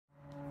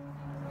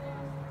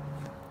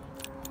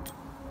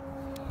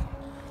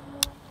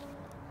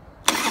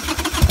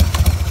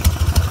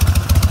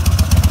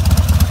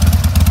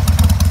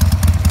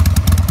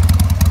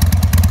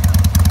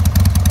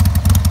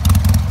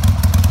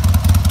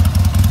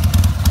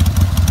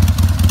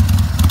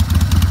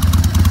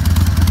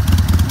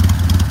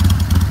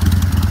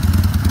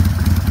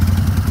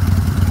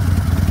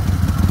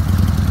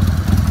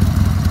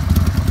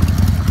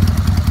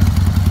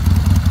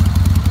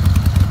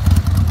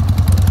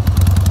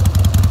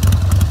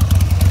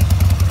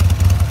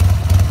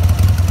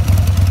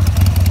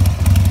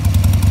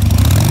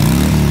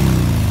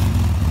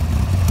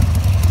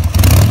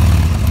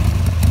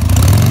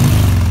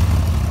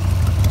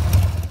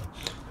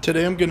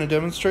Today I'm going to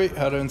demonstrate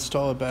how to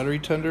install a battery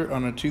tender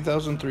on a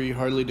 2003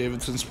 Harley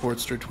Davidson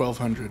Sportster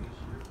 1200.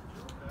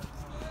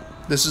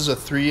 This is a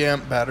 3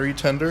 amp battery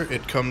tender.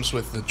 It comes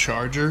with the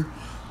charger,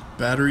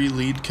 battery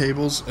lead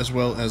cables, as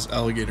well as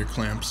alligator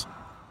clamps.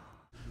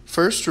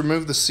 First,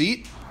 remove the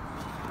seat.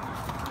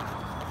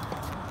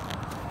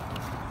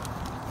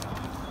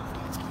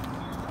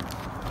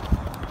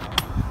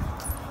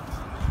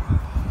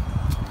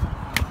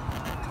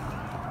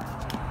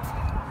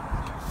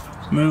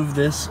 Move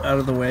this out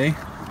of the way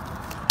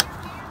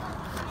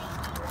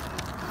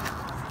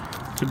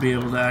to be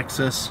able to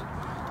access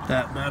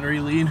that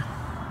battery lead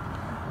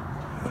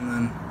and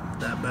then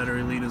that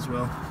battery lead as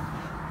well.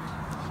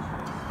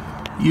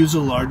 Use a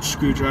large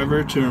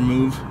screwdriver to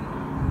remove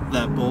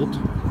that bolt.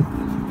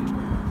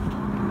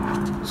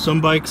 Some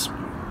bikes,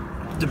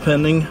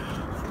 depending,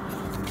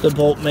 the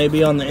bolt may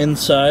be on the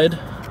inside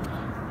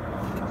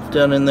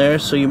down in there,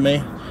 so you may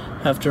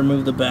have to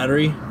remove the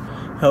battery.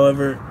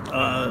 However,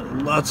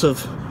 lots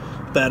of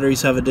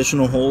batteries have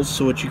additional holes,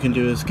 so what you can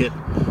do is get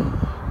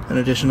an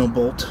additional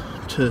bolt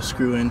to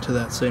screw into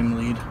that same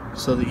lead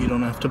so that you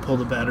don't have to pull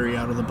the battery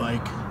out of the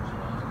bike.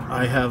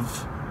 I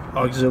have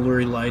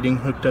auxiliary lighting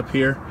hooked up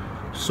here,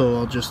 so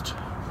I'll just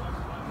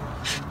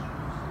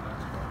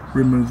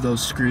remove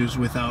those screws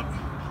without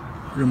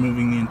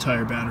removing the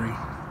entire battery.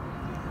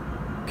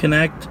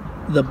 Connect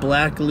the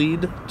black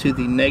lead to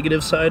the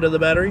negative side of the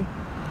battery.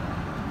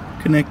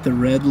 Connect the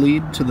red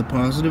lead to the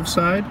positive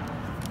side.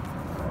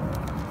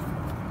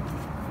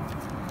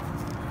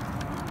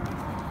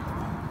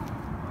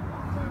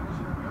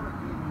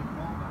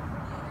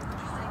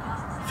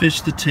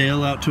 Fish the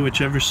tail out to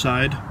whichever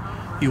side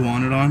you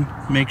want it on.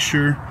 Make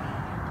sure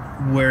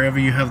wherever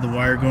you have the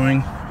wire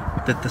going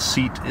that the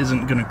seat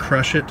isn't going to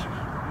crush it.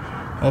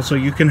 Also,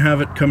 you can have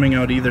it coming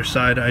out either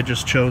side. I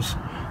just chose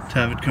to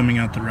have it coming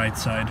out the right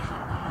side,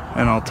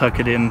 and I'll tuck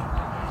it in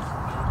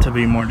to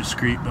be more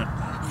discreet, but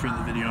for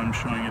the video I'm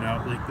showing it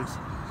out like this.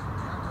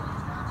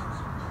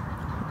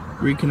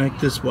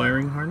 Reconnect this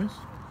wiring harness.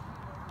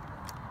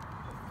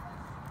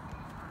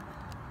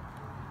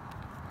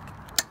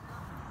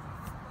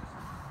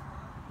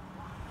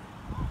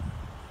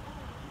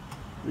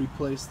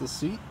 Replace the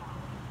seat.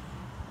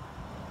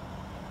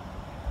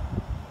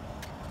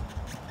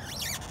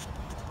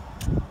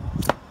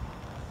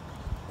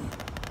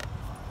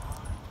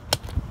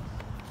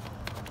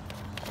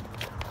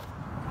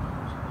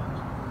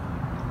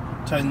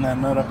 Tighten that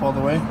nut up all the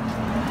way.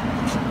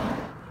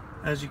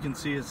 As you can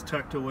see, it's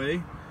tucked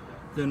away.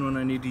 Then when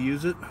I need to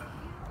use it,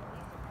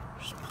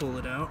 just pull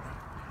it out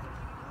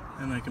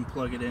and I can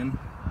plug it in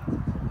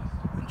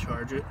and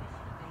charge it.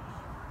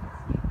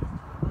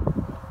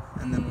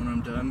 And then when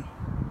I'm done,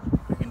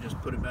 I can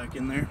just put it back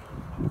in there.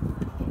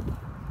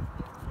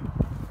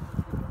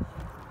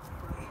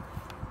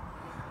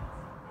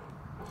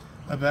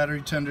 A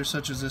battery tender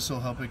such as this will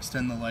help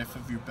extend the life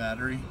of your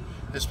battery,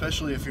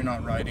 especially if you're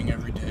not riding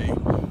every day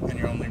and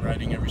you're only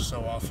riding every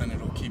so often.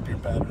 It'll keep your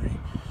battery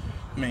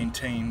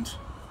maintained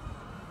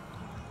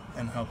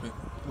and help it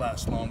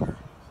last longer.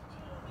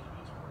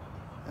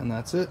 And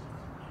that's it.